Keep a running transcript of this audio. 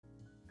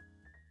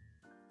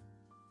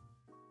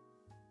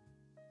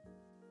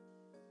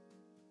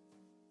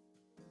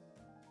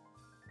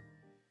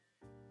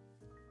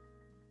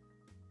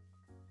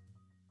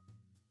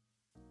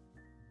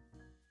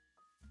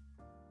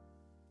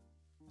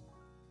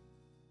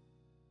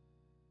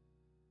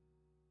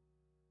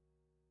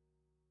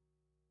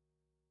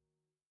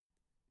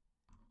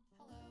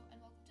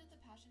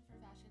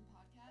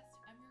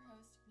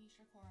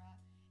Dr. Kaura.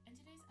 In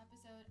today's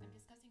episode, I'm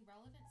discussing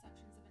relevant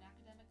sections of an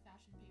academic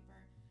fashion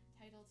paper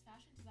titled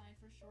Fashion Design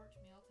for Short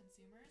Male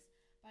Consumers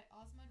by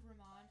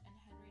Rahman and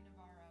Henry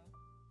Navarro.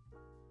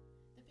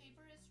 The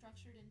paper is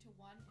structured into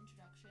one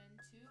introduction,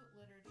 two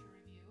literature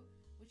review,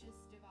 which is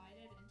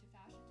divided into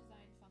fashion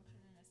design,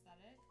 function, and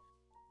aesthetic,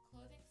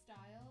 clothing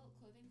style,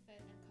 clothing fit,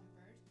 and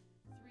comfort,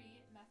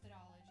 3,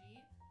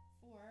 methodology,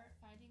 4,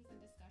 findings and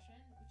discussion,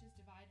 which is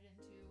divided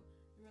into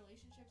the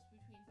relationships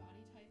between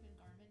body type and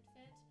garment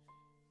fit,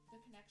 the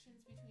connections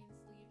between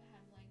sleeve,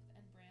 hem length,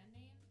 and brand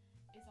name,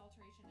 is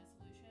alteration a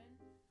solution,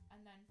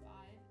 and then 5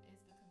 is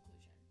the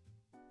conclusion.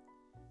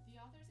 The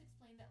authors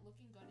explain that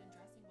looking good and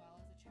dressing well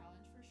is a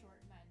challenge for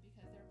short men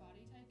because their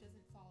body type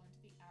doesn't fall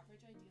into the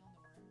average ideal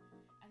norm,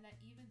 and that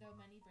even though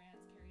many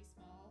brands carry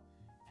small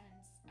and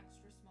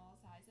extra small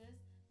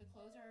sizes, the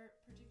clothes are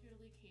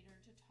particularly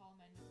catered to tall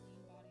men with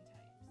lean body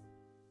types.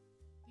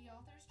 The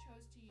authors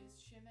chose to use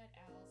Shim et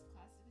al.'s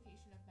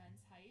classification of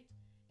men's height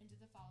into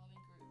the following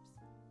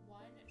groups.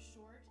 1,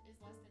 short is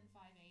less than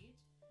 5'8",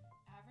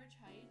 average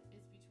height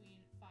is between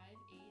 5'8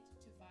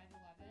 to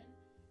 5'11",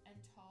 and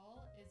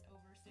tall is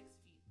over 6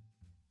 feet.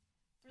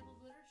 For the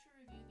literature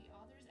review, the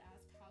authors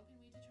ask how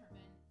can we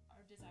determine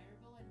our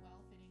desirable and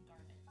well-fitting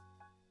garment.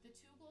 The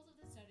two goals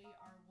of the study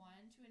are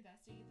 1, to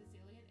investigate the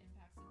salient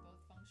impacts of both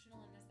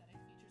functional and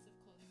aesthetic features of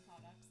clothing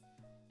products,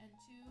 and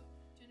 2,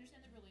 to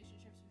understand the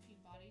relationships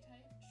between body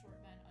type, short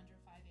men under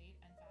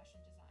 5'8", and fashion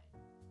design.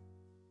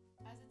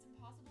 As it's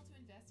impossible to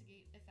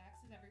investigate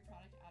effects of every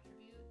product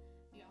attribute,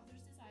 the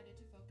authors decided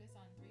to focus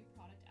on 3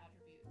 product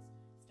attributes: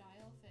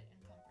 style, fit,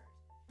 and comfort.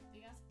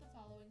 They asked the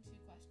following 2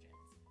 questions.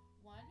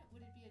 1,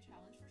 would it be a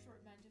challenge for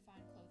short men to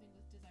find clothing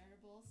with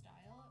desirable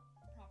style,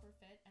 proper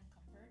fit, and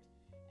comfort?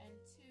 And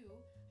 2,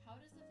 how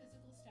does the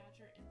physical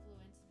stature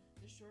influence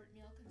the short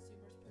male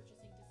consumer's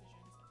purchasing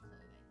decisions of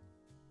clothing?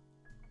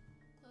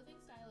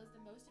 Clothing style is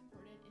the most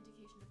important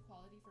indication of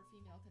quality for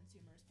female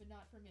consumers, but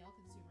not for male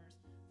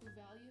consumers, who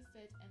value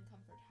fit and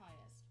comfort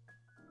highest.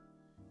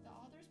 The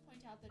authors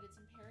point out that it's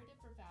imperative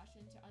for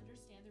fashion to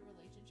understand the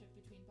relationship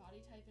between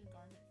body type and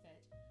garment fit,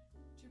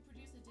 to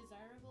produce a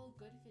desirable,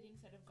 good-fitting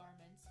set of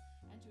garments,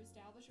 and to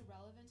establish a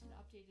relevant and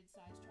updated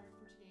size chart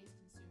for today's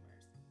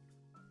consumers.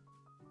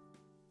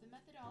 The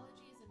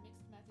methodology is a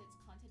mixed methods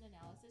content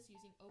analysis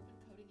using open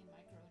coding and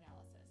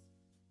microanalysis.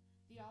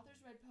 The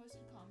authors read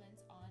posted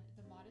comments on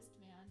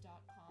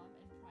themodestman.com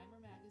and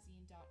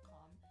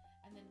primermagazine.com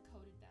and then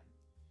coded them.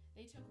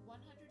 They took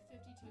 152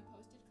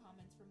 posted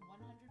comments from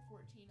 114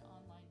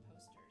 online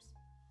posters.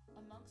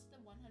 Amongst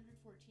the 114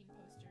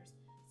 posters,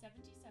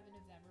 77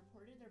 of them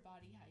reported their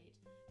body height,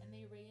 and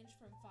they ranged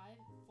from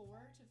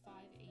 5'4" to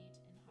 5'8"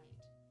 in height.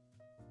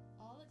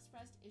 All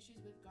expressed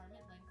issues with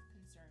garment length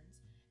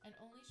concerns, and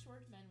only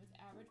short men with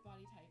average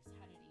body types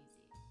had it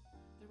easy.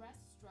 The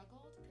rest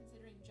struggled,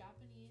 considering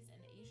Japanese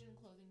and Asian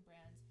clothing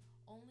brands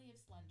only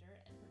if slender,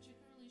 and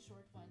particularly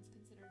short ones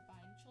considered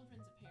buying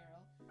children's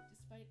apparel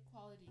despite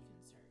quality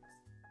concerns.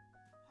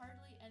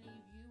 Hardly any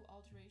view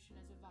alteration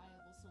as a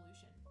viable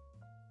solution.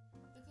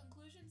 The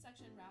conclusion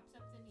section wraps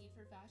up the need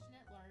for fashion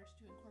at large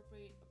to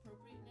incorporate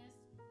appropriateness,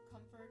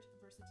 comfort,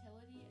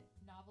 versatility,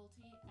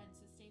 novelty, and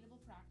sustainable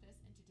practice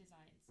into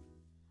designs.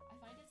 I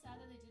find it sad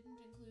that they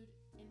didn't include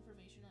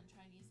information on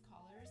Chinese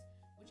collars,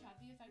 which have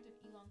the effect of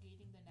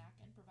elongating the neck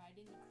and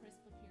providing a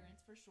crisp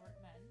appearance for short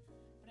men,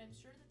 but I'm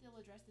sure that they'll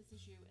address this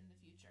issue in the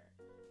future.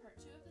 Part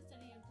 2 of the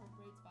study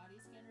incorporates body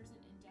scanners and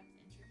in-depth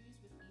interviews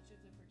with each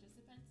of the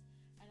participants,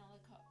 and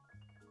I'll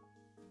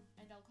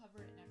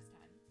cover it next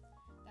time.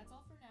 That's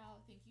all for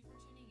now. Thank you for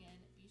tuning in.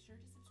 Be sure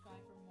to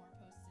subscribe for more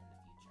posts